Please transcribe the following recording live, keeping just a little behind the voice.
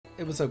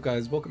Hey, what's up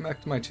guys? Welcome back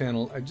to my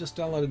channel. I just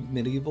downloaded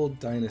Medieval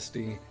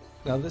Dynasty.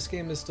 Now this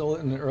game is still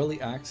in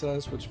early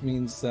access, which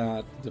means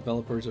that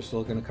developers are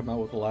still going to come out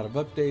with a lot of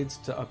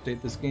updates to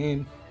update this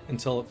game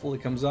until it fully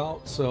comes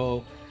out.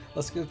 So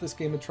let's give this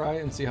game a try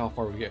and see how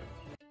far we get.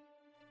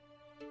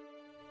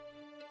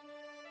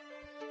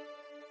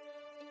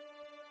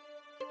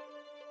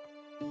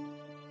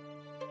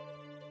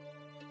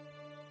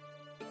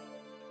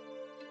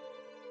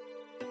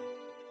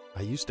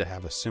 I used to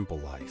have a simple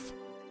life.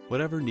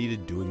 Whatever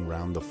needed doing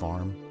round the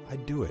farm,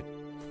 I'd do it.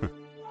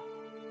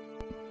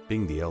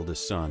 Being the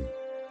eldest son,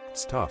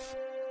 it's tough.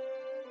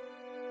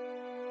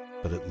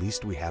 But at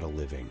least we had a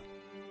living,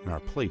 and our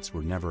plates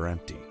were never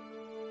empty.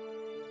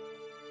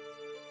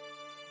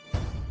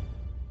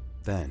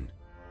 Then,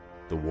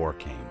 the war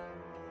came.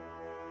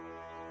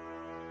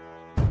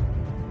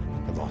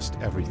 I lost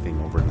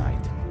everything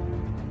overnight.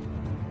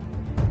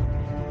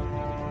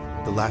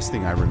 The last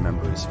thing I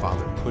remember is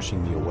Father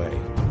pushing me away,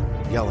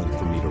 yelling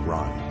for me to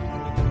run.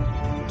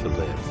 To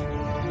live.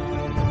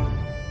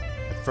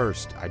 At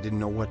first, I didn't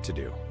know what to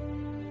do.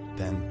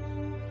 Then,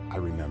 I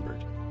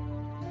remembered.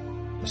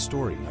 A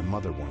story my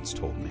mother once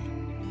told me.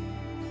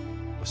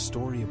 A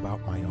story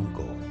about my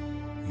uncle,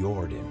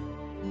 Jordan.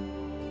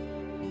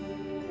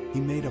 He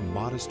made a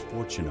modest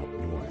fortune up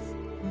north,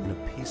 in a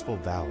peaceful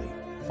valley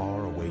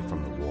far away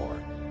from the war.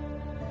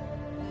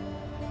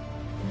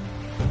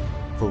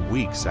 For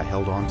weeks, I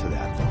held on to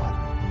that thought,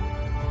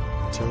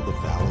 until the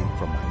valley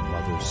from my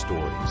mother's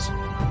stories.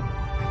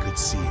 I could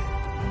see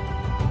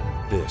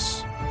it.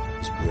 This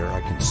is where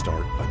I can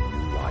start a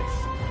new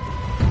life.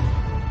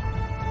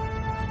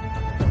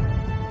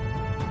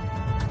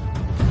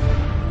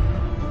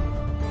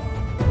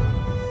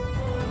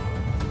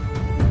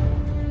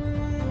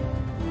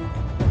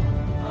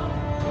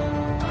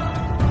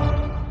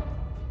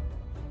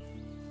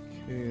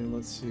 Okay,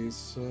 let's see.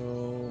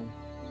 So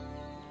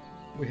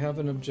we have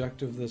an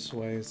objective this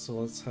way, so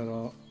let's head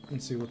out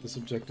and see what this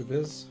objective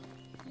is.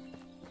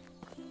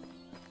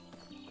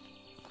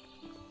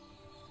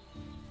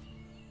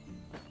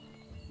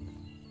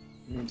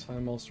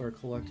 Meantime, I'll start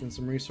collecting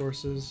some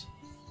resources.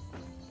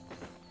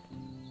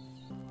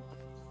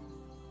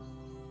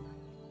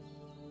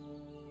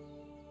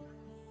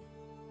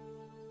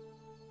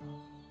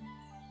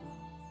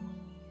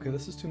 Okay,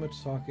 this is too much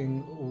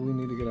talking. We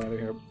need to get out of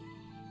here.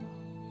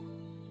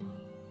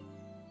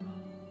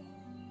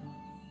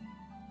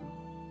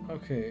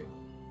 Okay,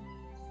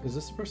 is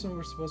this the person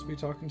we're supposed to be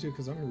talking to?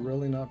 Because I'm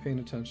really not paying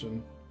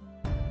attention.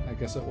 I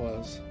guess it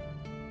was.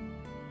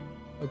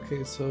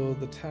 Okay, so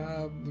the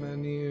tab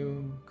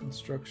menu,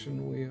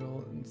 construction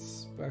wheel,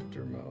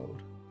 inspector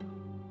mode.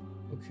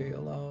 Okay,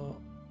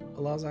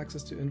 allows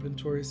access to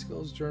inventory,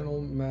 skills journal,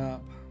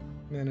 map,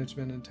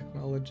 management and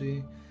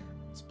technology.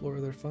 Explore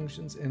their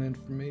functions and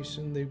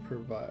information they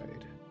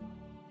provide.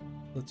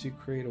 Lets you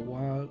create a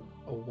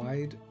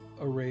wide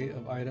array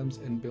of items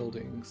and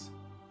buildings.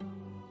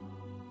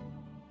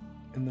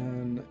 And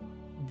then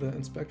the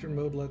inspector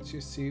mode lets you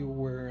see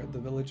where the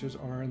villagers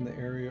are in the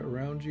area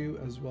around you,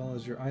 as well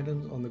as your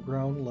items on the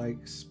ground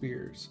like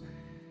spears.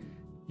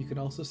 You can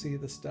also see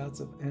the stats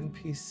of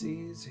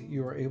NPCs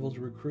you are able to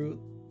recruit.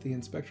 The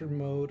inspector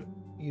mode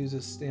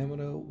uses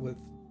stamina with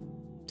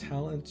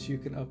talents. You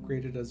can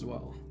upgrade it as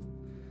well.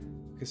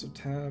 Okay, so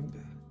tab,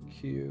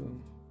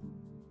 Q,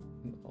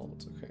 and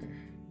Alt, okay.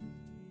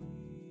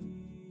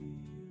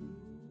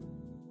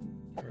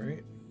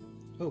 Alright.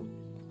 Oh,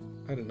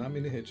 I did not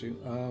mean to hit you.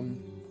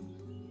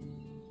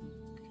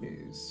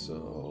 Okay,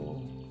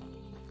 so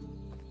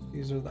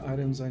these are the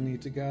items I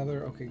need to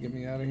gather. Okay, get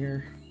me out of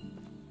here.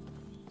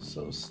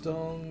 So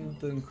stone,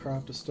 then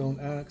craft a stone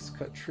axe,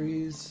 cut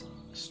trees,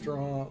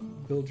 straw,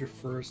 build your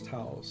first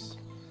house.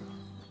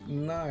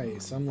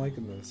 Nice, I'm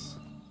liking this.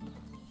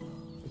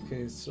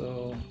 Okay,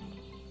 so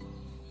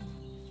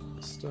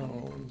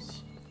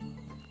stones.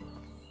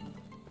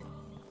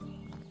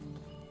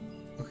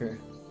 Okay,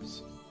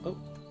 so, oh,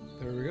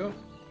 there we go.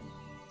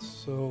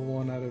 So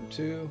 1 out of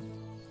 2.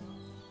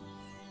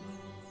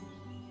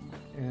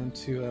 And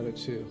 2 out of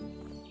 2.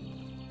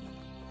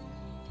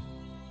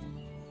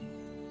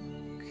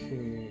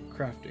 Okay,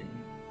 crafting.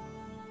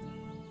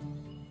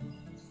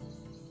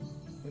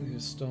 I need a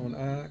stone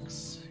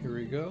axe. Here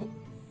we go.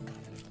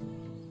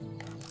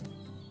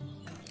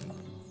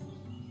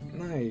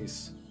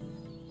 Nice.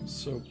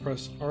 So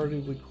press R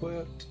to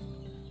equip.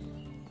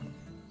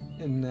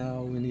 And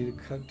now we need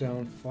to cut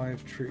down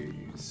 5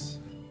 trees.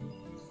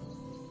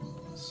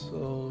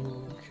 So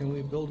can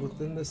we build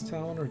within this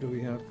town, or do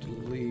we have to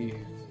leave?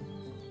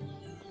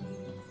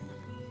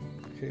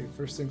 Okay,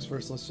 first things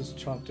first, let's just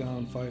chop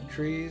down 5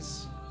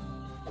 trees.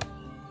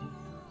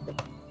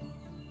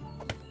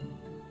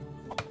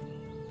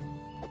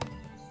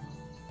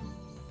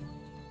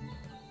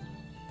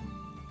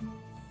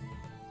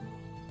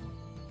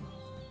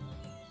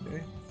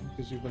 Okay,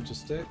 gives you a bunch of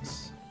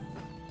sticks.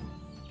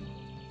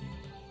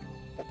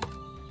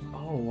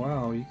 Oh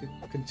wow, you could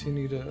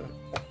continue to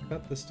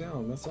cut this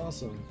down, that's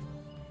awesome.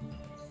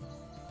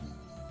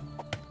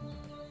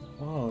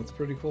 Wow, that's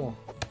pretty cool.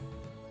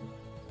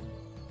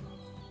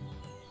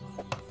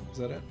 Is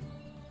that it?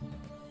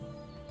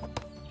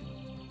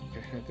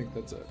 Okay, I think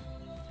that's it.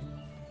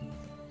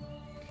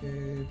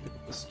 Okay, pick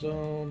up the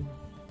stone.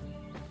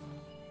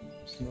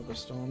 There's another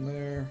stone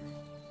there.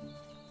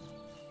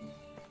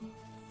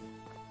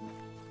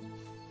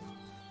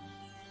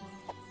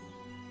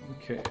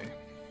 Okay.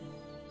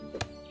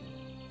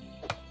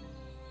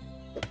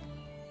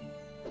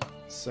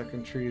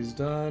 Second tree is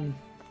done.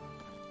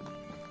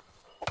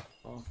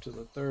 Off to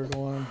the third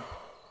one.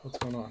 What's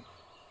going on?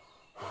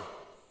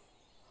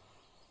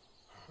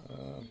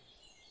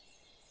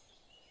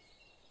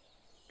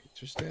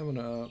 Get your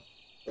stamina up.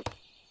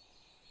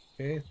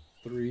 Okay,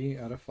 3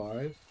 out of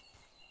 5.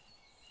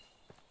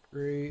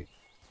 Great.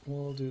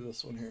 We'll do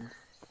this one here.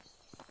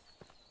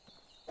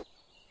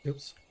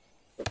 Oops.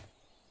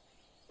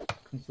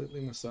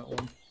 Completely missed that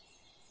one.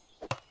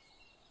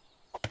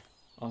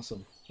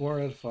 Awesome. 4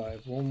 out of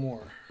 5. One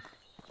more.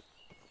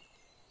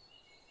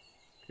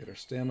 Get our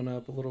stamina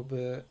up a little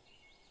bit.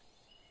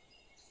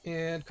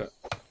 And cut.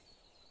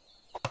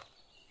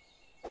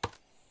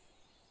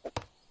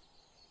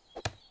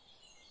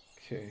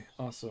 Okay,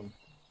 awesome.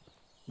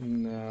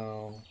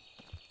 Now,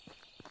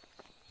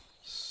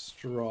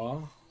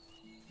 straw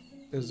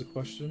is the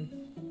question.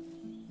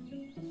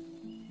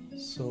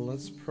 So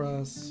let's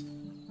press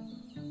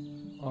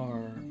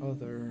our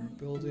other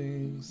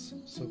buildings.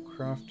 So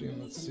crafting,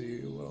 let's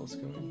see, what else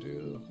can we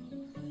do?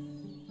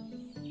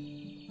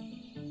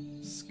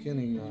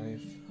 Skinning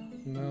knife,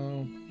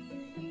 no.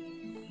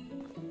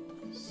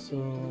 So,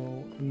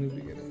 new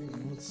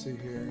beginning, let's see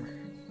here.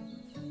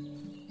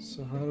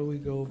 So how do we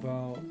go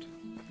about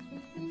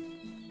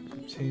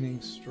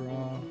obtaining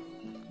straw?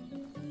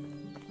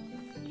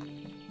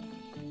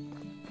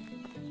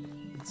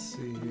 Let's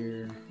see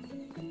here.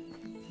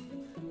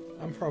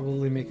 I'm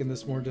probably making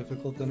this more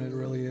difficult than it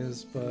really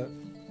is, but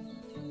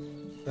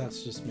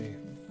that's just me.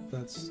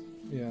 That's,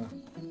 yeah.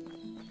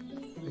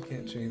 I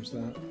can't change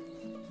that.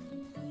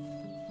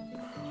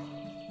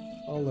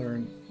 I'll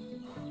learn.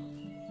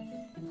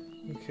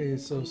 Okay,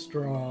 so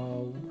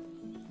straw.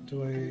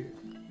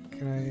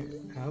 Can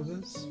I have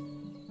this?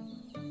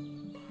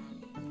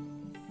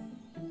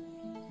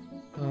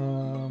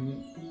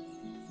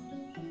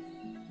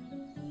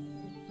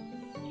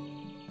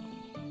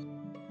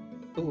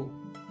 Oh.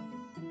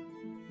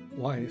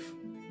 Wife.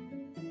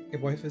 A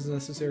wife is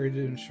necessary to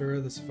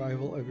ensure the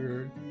survival of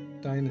your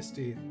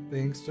dynasty.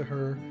 Thanks to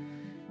her,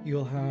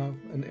 you'll have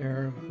an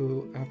heir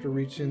who, after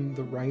reaching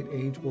the right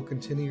age, will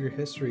continue your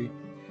history,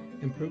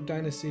 improve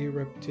dynasty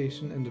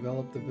reputation, and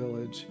develop the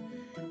village.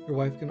 Your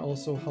wife can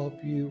also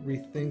help you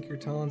rethink your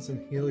talents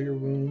and heal your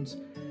wounds.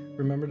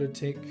 Remember to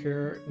take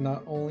care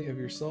not only of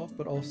yourself,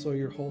 but also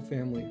your whole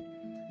family.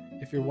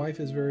 If your wife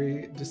is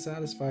very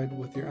dissatisfied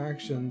with your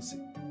actions,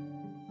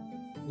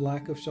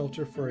 lack of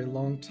shelter for a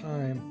long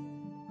time,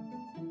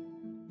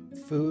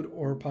 food,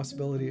 or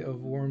possibility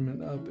of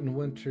warming up in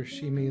winter,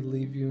 she may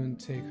leave you and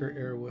take her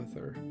heir with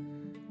her.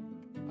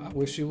 I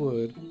wish she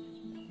would.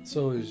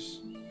 So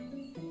is...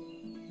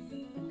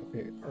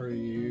 Okay, are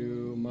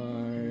you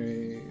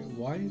my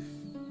wife?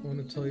 I want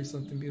to tell you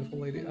something, beautiful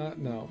lady.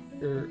 No,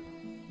 you're...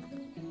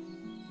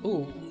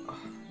 Oh,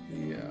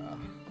 yeah.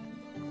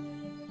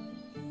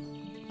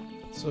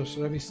 So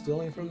should I be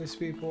stealing from these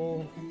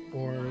people?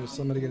 Or is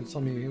somebody going to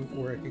tell me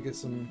where I could get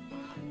some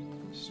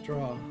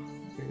straw?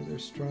 Okay,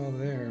 there's straw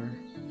there.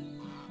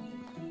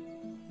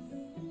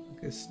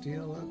 Okay,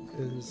 steal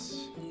it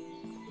is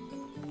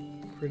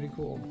pretty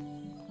cool.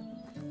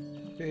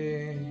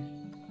 Okay,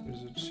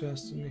 there's a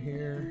chest in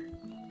here.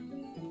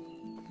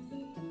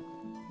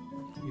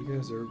 You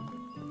guys are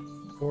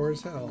poor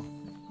as hell.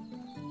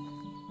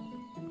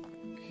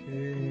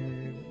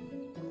 Okay,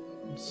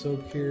 I'm so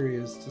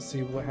curious to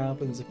see what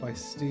happens if I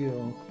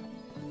steal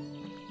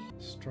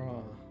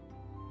straw.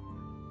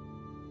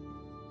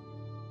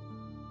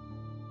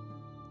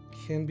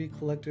 Can be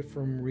collected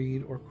from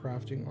reed or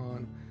crafting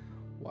on.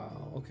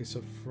 Wow. Okay,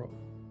 so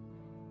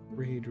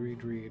reed.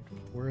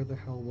 Where the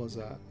hell was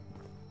that?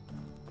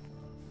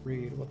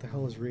 Reed. What the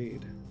hell is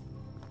reed?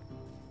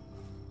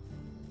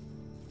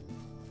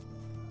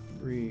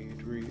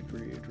 Reed.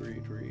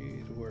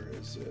 Where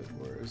is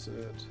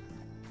it?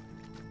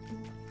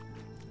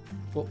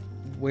 Well,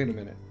 wait a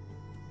minute.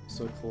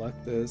 So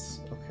collect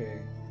this.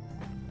 Okay.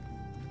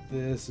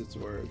 This is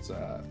where it's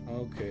at.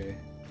 Okay.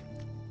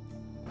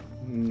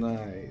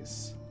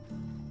 Nice.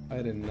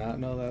 I did not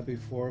know that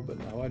before, but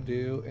now I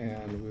do,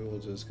 and we will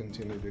just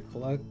continue to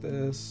collect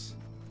this.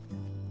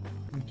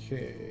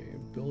 Okay,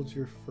 build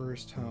your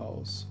first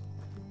house.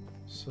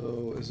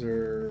 So is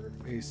there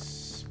a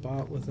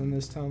spot within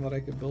this town that I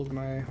could build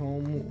my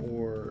home,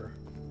 or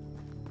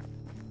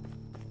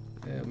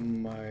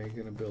am I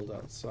gonna build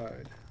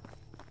outside?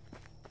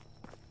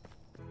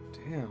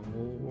 Damn,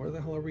 well, where the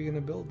hell are we gonna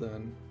build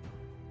then?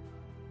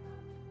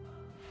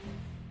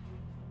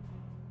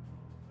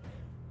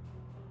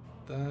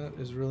 That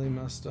is really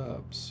messed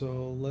up.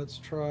 So let's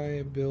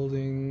try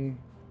building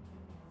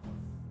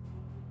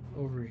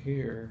over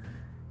here.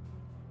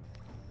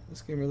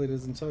 This game really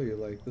doesn't tell you,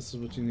 like, this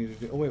is what you need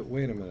to do. Oh,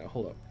 wait a minute,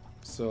 hold up.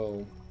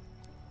 So,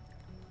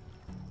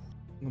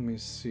 Let me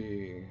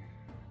see.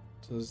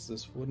 Does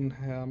this wooden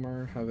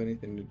hammer have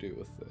anything to do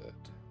with it?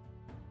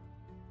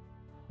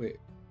 Wait.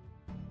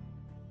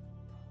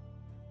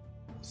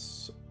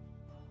 So,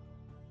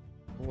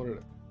 what did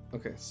it?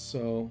 Okay,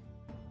 so.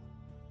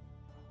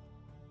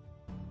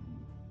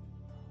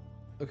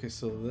 Okay,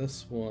 so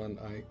this one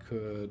I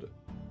could.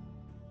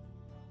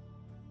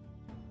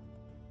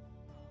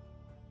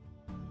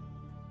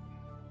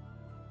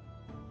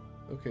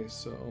 Okay,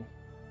 so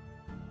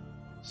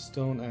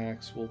stone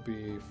axe will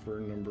be for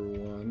number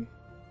 1.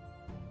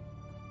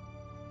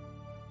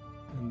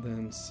 And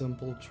then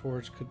simple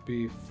torch could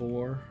be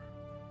 4.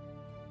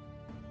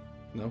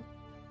 No?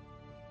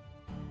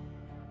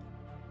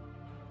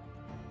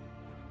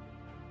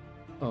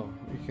 Oh,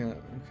 you can't.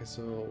 Okay,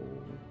 so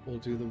we'll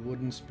do the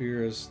wooden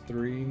spear as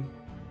 3.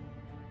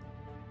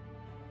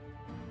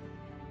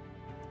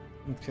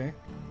 Okay,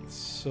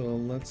 so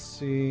let's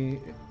see.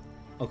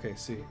 Okay,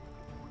 see.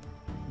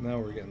 Now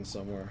we're getting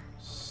somewhere.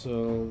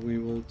 So we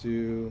will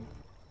do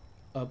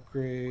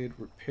upgrade,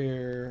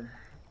 repair,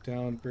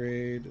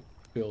 downgrade,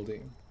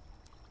 building.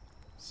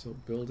 So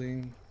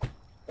building.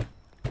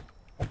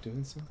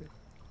 Doing something?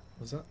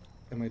 Was that?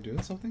 Am I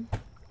doing something?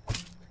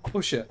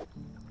 Oh shit.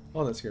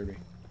 Oh, that scared me.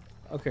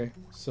 Okay,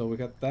 so we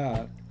got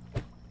that.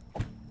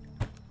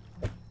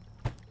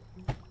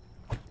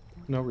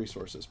 No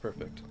resources,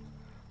 perfect.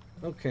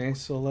 Okay,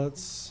 so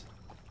let's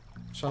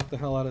chop the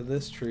hell out of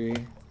this tree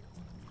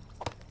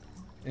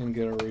and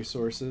get our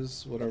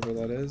resources, whatever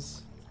that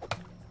is.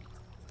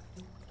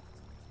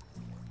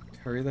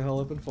 Hurry the hell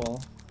up and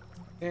fall.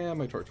 And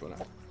my torch went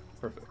out.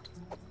 Perfect.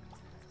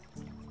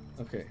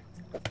 Okay.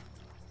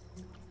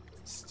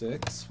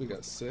 Sticks, we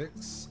got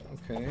 6.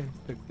 Okay,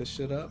 pick this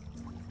shit up.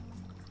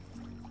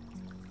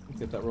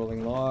 Get that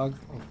rolling log.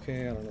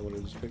 Okay, I don't know what I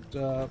just picked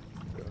up.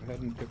 Go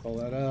ahead and pick all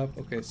that up.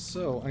 Okay,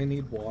 so I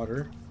need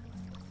water.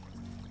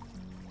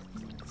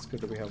 It's good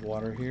that we have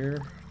water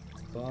here.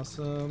 It's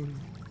awesome.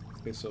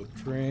 Okay, so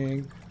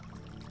drink.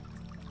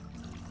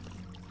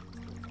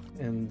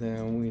 And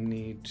then we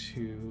need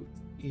to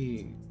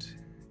eat.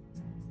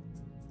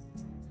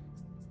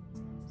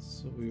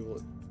 So we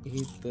will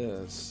eat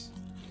this.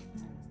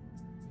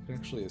 We can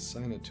actually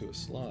assign it to a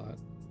slot.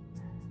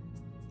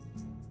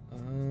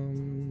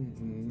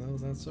 No,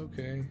 that's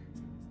okay.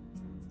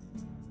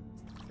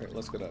 Alright,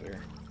 let's get out of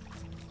here.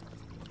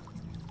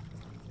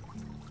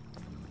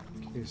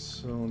 Okay,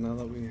 so now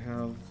that we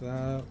have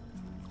that,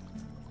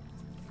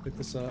 pick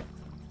this up.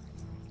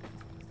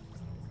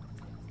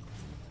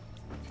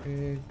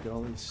 Okay, get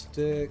all these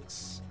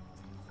sticks.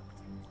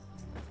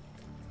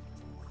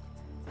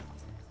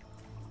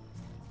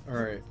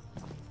 Alright,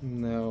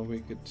 now we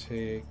could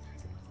take...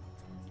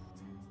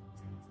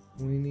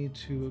 We need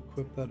to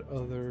equip that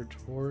other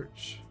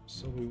torch,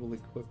 so we will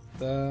equip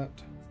that.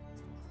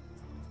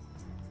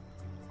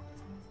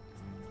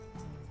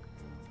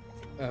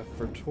 F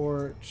for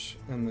torch,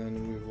 and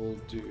then we will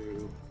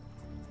do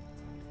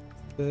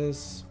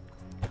this.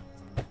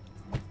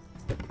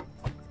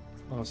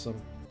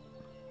 Awesome.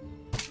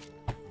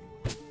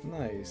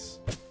 Nice.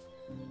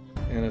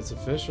 And it's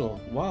official.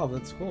 Wow,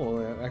 that's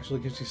cool. It actually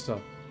gives you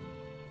stuff.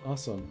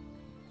 Awesome.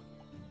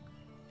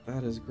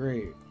 That is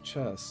great.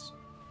 Chest.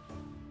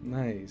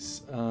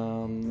 Nice.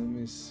 Let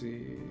me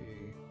see.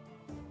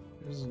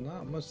 There's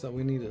not much that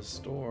we need to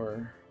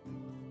store.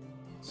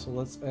 So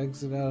let's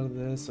exit out of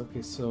this.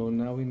 Okay, so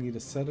now we need to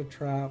set a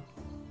trap.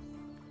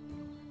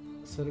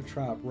 Set a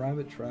trap,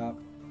 rabbit trap,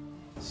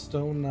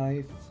 stone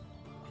knife,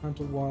 hunt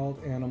a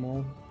wild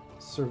animal,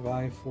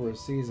 survive for a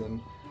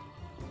season.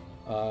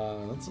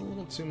 That's a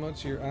little too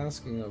much you're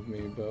asking of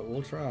me, but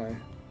we'll try.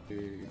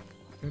 Can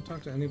I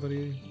talk to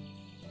anybody?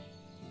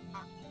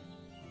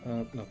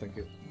 No, thank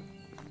you.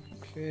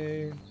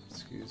 Okay,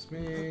 excuse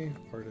me,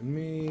 pardon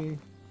me,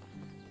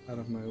 out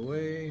of my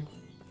way.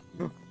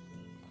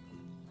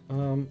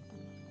 I'm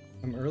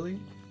early?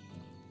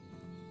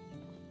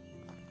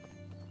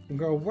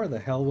 Girl, where the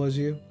hell was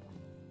you?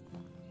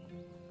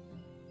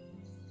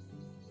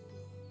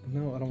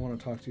 No, I don't want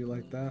to talk to you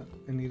like that.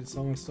 I needed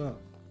some of my stuff.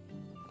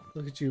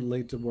 Look at you,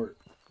 late to work.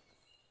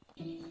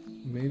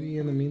 Maybe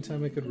in the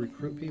meantime I could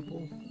recruit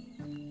people?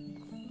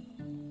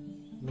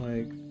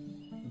 Like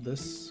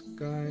this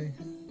guy?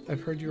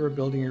 I've heard you are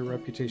building your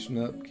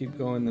reputation up. Keep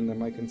going and I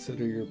might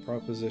consider your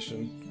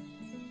proposition.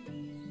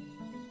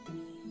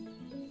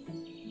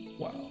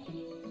 Wow.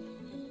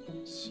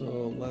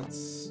 So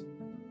let's...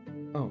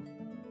 Oh.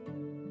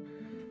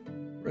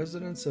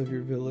 Residents of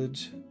your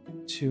village,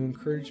 to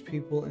encourage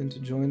people into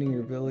joining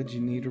your village,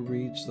 you need to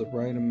reach the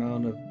right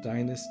amount of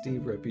Dynasty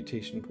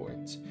reputation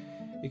points.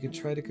 You could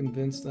try to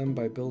convince them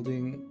by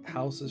building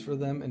houses for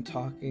them and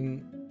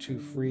talking to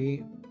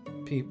free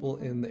people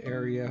in the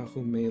area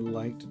who may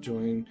like to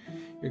join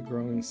your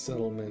growing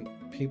settlement.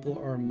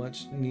 People are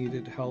much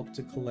needed help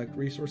to collect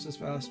resources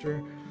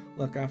faster,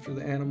 look after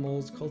the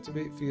animals,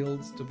 cultivate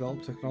fields,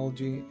 develop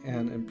technology,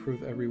 and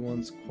improve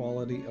everyone's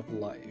quality of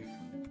life.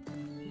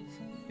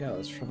 Yeah,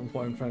 that's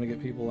why I'm trying to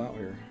get people out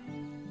here.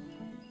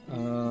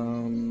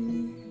 Oh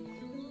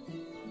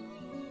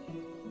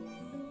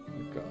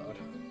God.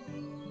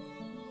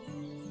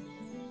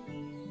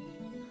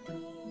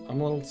 I'm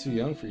a little too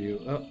young for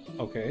you.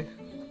 Okay.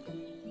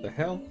 The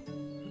hell?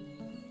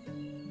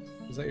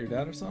 Is that your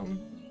dad or something?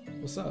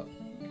 What's up?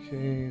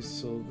 Okay,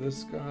 so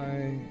this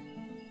guy...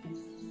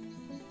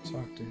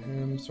 Talk to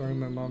him. Sorry,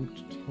 my mom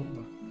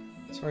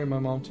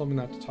told me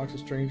not to talk to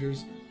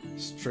strangers.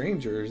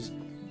 Strangers?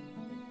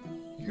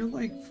 You're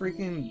like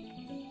freaking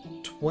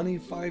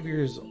 25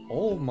 years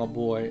old, my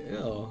boy.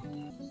 Ew.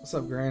 What's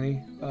up,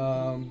 Granny?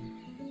 No,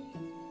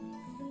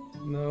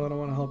 I don't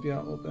want to help you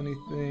out with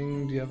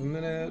anything. Do you have a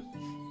minute?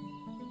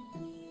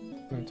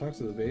 Can I talk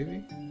to the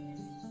baby?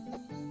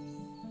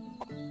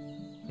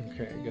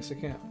 Okay, I guess I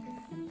can't.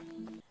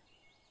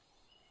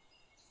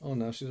 Oh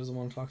no, she doesn't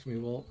want to talk to me.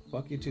 Well,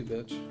 fuck you too,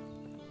 bitch.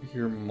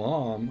 Your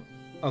mom?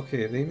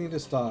 Okay, they need to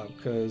stop,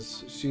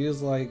 because she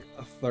is like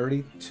a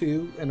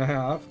 32 and a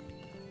half.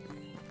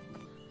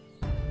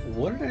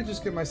 What did I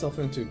just get myself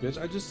into, bitch?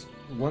 I just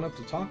went up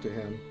to talk to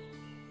him.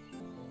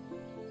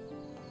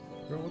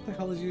 Bro, what the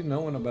hell is you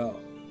knowing about?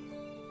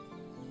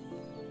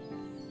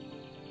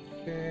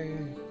 Okay.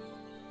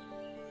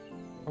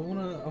 I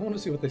wanna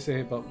see what they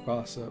say about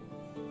gossip.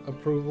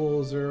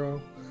 Approval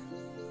 0.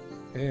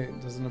 Hey,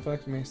 it doesn't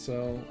affect me,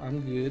 so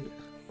I'm good.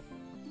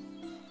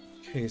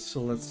 Okay,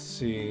 so let's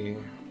see.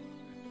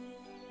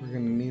 We're gonna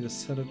need to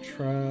set a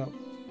trap.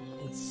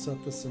 Let's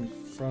set this in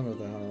front of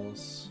the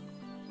house.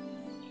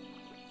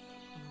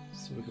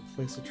 So we could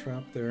place a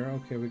trap there.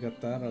 Okay, we got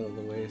that out of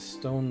the way.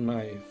 Stone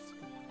knife.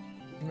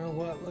 You know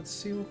what? Let's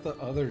see what the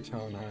other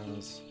town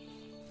has.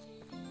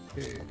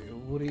 Okay,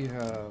 what do you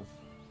have?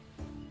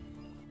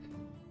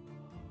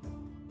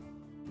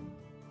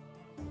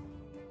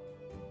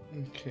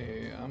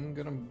 Okay, I'm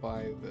gonna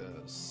buy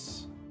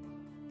this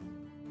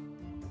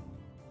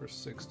for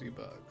 60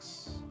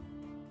 bucks.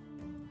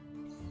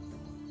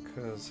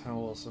 Because how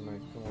else am I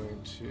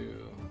going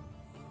to...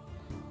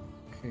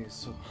 Okay,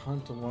 so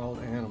hunt a wild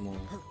animal.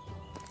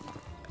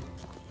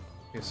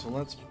 Okay, so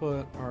let's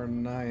put our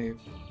knife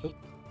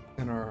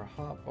in our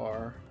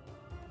hotbar.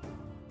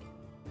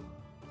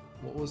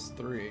 What was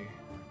 3?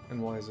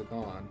 And why is it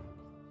gone?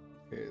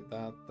 Okay,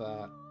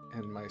 that,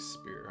 and my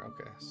spear.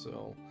 Okay,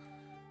 so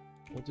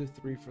we'll do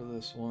 3 for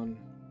this one.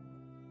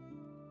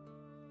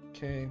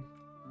 Okay.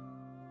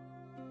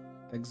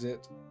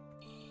 Exit.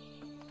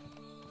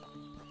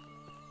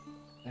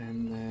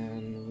 And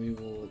then we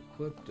will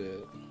equip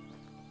it.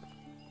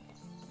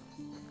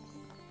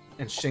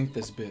 And shank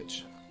this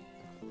bitch.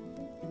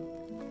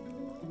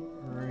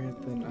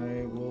 Alright, then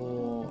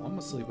I'm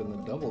gonna sleep in the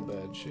double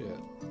bed, shit.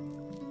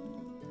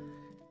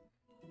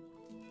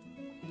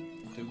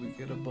 Did we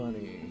get a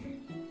bunny?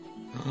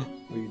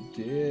 We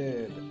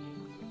did.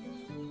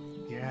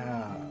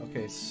 Yeah,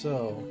 okay,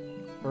 so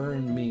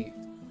burn meat.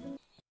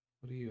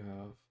 What do you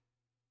have?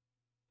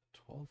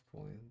 12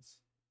 coins.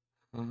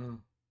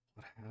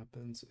 What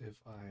happens if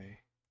I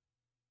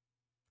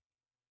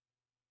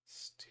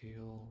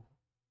steal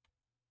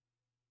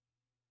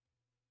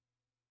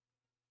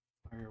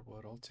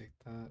firewood? I'll take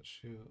that.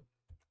 Shoot.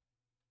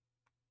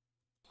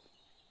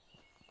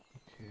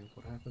 Okay,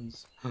 what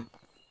happens?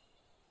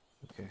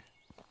 Okay,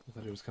 I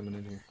thought he was coming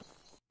in here.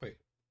 Wait.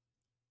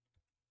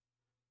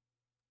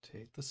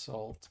 Take the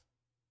salt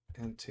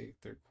and take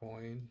their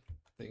coin.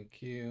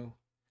 Thank you.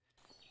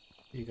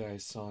 You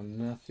guys saw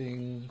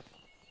nothing,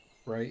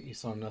 right? You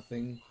saw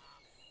nothing.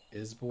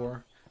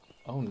 Isbor?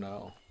 Oh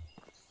no.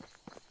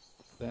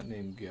 That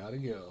name gotta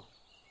go.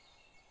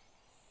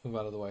 Move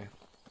out of the way.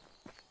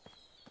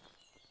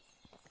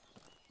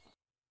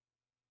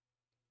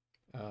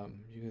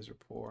 You guys are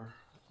poor.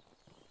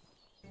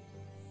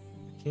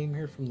 I came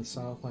here from the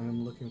south. I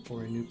am looking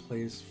for a new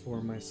place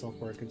for myself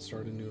where I can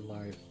start a new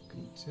life.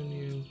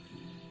 Continue.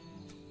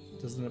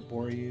 Doesn't it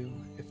bore you?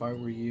 If I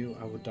were you,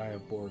 I would die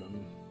of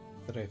boredom.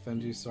 Did I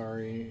offend you?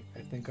 Sorry. I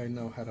think I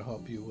know how to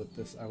help you with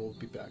this. I will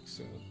be back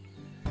soon.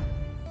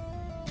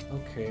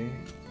 Okay,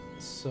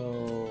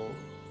 so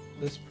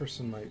this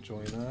person might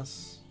join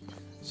us.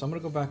 So I'm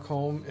gonna go back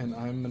home and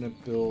I'm gonna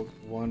build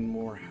one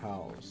more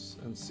house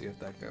and see if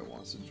that guy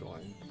wants to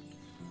join.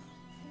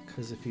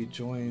 Because if he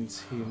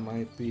joins, he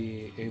might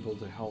be able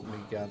to help me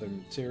gather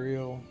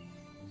material.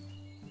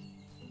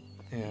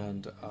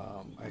 And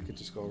I could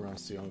just go around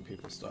stealing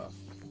people's stuff.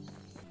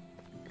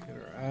 Get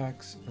our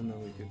axe, and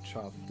then we could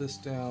chop this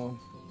down.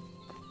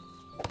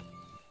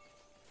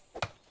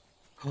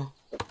 Oh,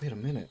 wait a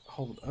minute.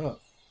 Hold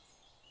up.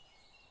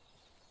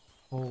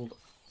 Hold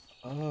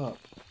up.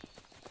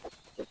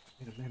 Wait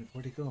a minute.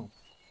 Where'd he go?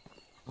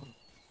 Oh.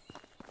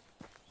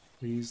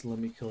 Please let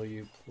me kill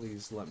you.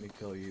 Please let me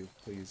kill you.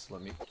 Please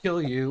let me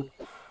kill you.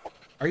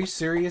 Are you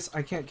serious?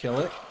 I can't kill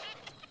it?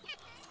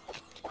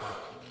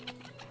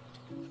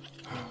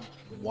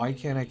 Why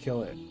can't I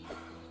kill it?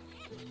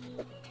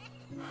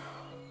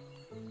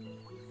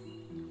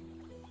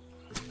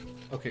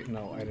 Okay,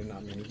 no, I did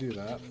not mean to do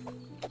that.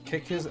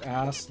 Kick his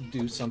ass,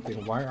 do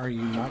something. Why are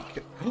you not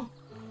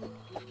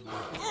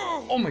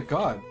Oh my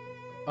god!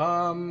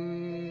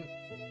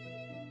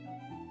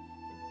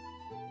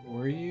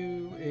 Were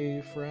you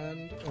a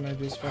friend and I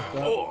just fucked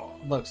up?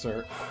 Look,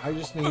 sir, I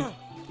just need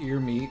your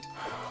meat.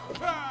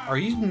 Are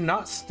you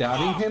not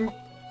stabbing him?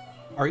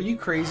 Are you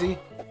crazy?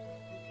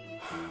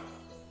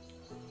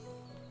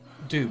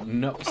 Dude,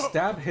 no.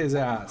 Stab his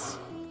ass.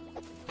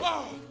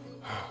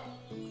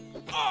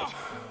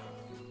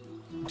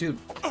 Dude.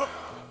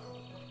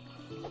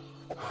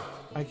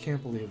 I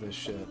can't believe this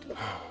shit.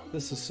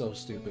 This is so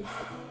stupid.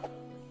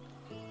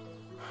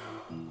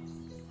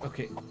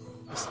 Okay.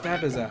 Stab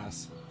his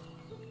ass.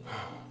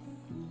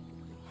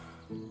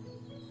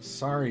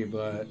 Sorry,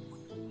 but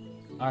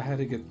I had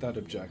to get that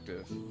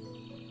objective.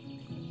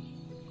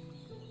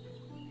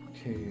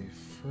 Okay,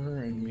 fur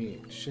and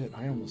meat. Shit,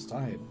 I almost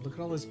died. Look at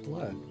all this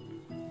blood.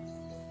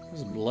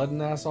 There's blood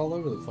and ass all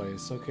over the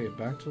place. Okay,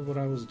 back to what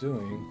I was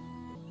doing.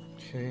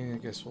 Okay, I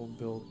guess we'll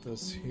build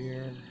this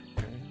here.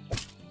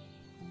 Okay.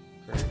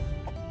 Great.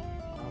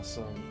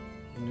 Awesome.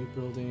 New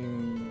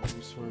building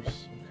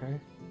resource. Okay.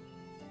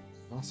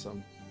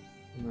 Awesome.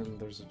 And then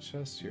there's a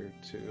chest here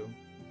too.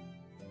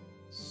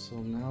 So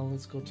now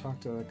let's go talk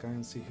to that guy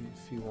and see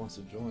if he wants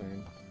to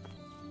join.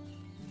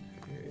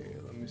 Okay,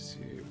 let me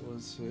see.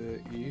 Was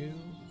it you?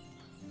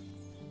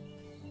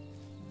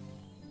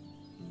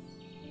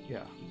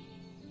 Yeah.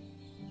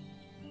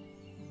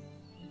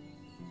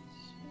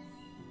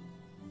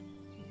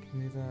 Give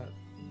me that.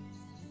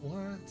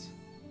 What?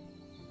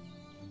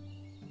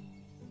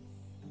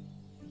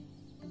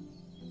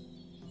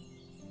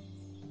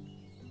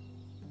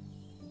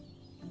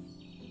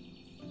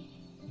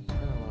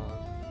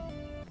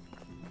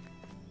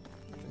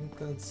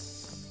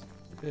 That's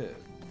it.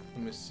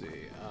 Let me see.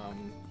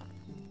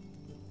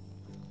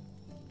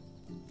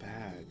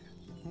 Bag.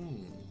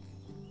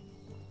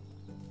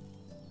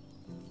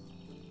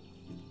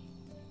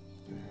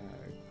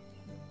 Bag.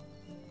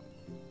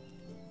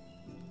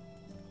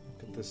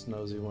 Look at this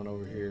nosy one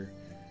over here.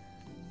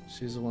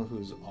 She's the one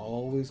who's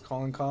always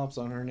calling cops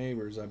on her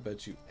neighbors. I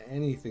bet you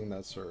anything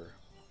that's her.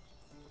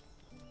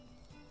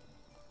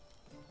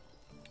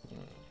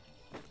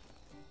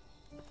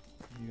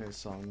 You guys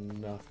saw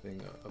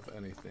nothing of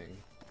anything.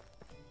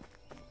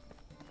 I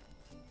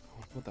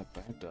wonder what that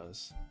bag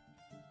does.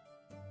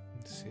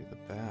 Let's see the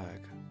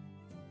bag.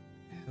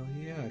 Hell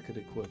yeah, I could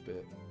equip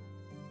it.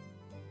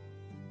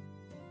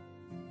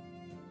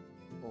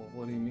 Well,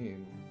 what do you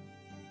mean?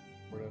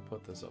 Where did I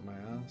put this? Up my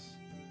ass?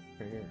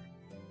 Right here.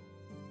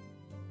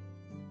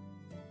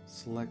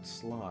 Select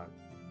slot.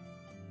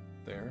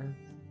 There?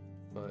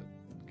 But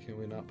can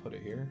we not put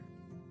it here?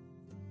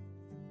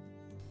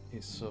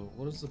 Okay, so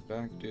what does the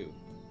bag do?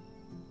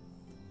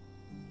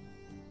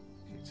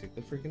 Okay, take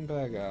the freaking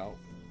bag out.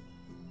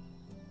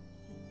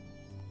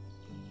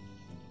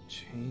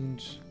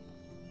 Change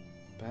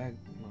bag.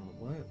 No,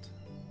 what?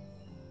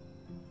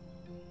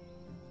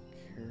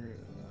 Carrot,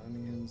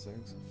 onions,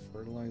 eggs,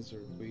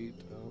 fertilizer,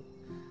 wheat.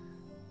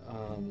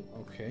 Oh,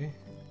 okay.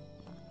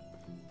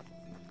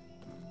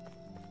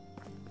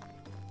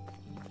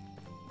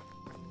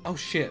 Oh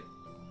shit!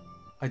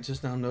 I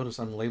just now noticed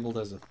I'm labeled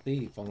as a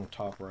thief on the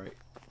top right.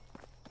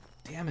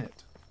 Damn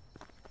it.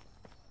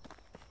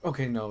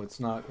 Okay, no, it's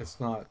not.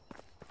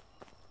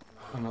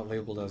 I'm not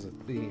labeled as a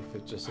thief,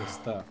 it just says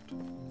theft.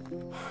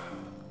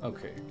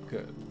 Okay,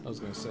 good. I was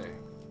gonna say.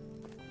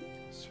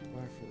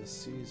 Survive for the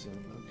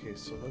season. Okay,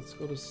 so let's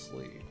go to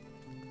sleep.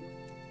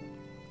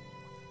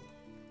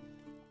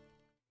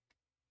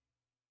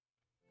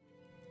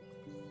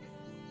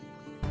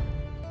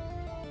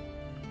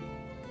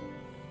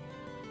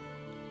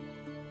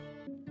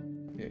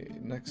 Okay,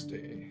 next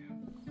day.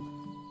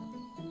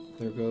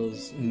 There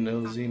goes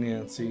Nosy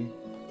Nancy.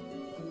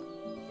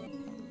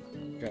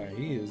 Guy,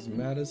 he is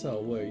mad as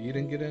hell. What, you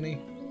didn't get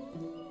any?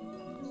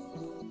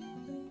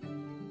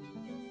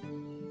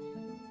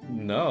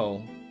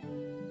 No.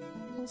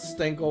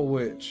 Stank-o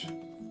witch.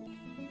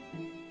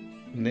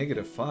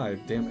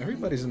 -5. Damn,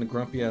 everybody's in a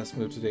grumpy ass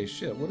mood today.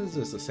 Shit, what is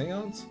this, a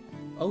seance?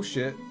 Oh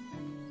shit.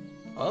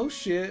 Oh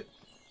shit.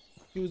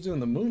 He was doing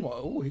the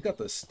moonwalk. Oh, he got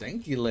the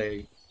stanky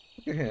leg.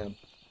 Look at him.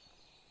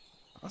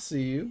 I'll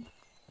see you.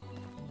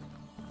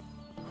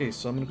 Okay,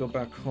 so I'm gonna go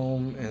back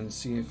home and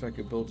see if I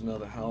could build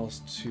another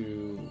house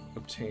to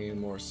obtain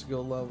more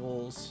skill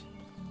levels.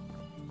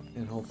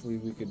 And hopefully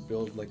we could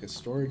build like a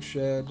storage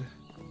shed.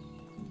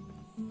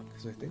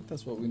 Because I think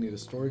that's what we need, a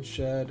storage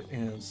shed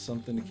and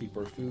something to keep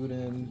our food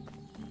in.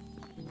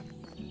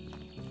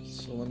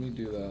 So let me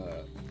do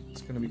that.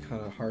 It's gonna be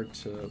kind of hard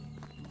to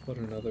put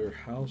another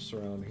house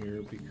around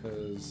here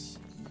because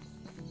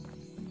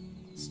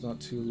it's not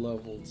too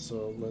leveled,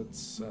 so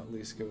let's at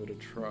least give it a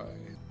try.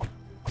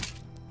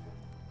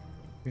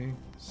 Okay,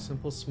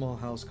 simple small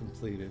house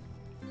completed.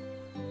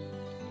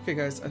 Okay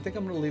guys, I think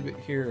I'm going to leave it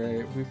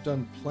here. We've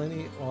done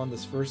plenty on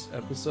this first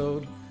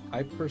episode.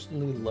 I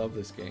personally love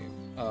this game.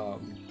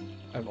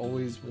 I've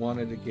always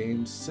wanted a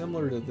game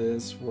similar to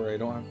this where I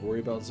don't have to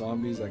worry about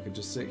zombies. I could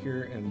just sit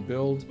here and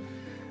build.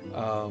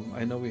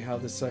 I know we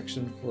have this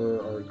section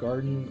for our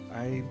garden.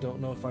 I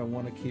don't know if I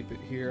want to keep it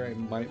here. I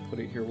might put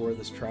it here where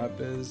this trap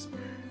is,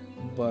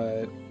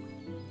 but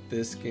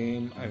this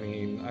game, I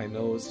mean, I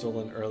know it's still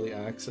in early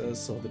access,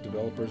 so the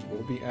developers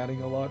will be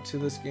adding a lot to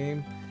this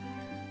game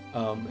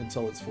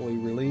until it's fully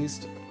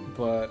released.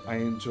 but I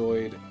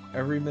enjoyed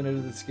every minute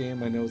of this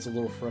game. I know it's a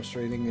little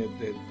frustrating.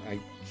 I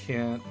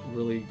can't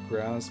really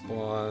grasp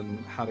on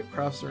how to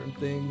craft certain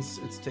things.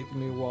 It's taken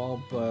me a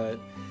while, but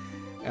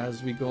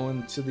as we go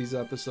into these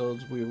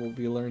episodes, we will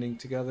be learning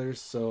together.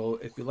 So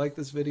if you like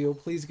this video,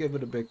 please give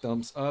it a big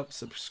thumbs up,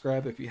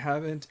 subscribe if you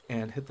haven't,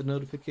 and hit the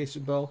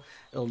notification bell.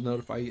 It'll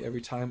notify you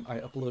every time I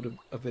upload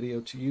a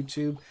video to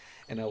YouTube,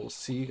 and I will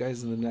see you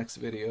guys in the next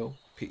video.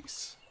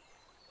 Peace.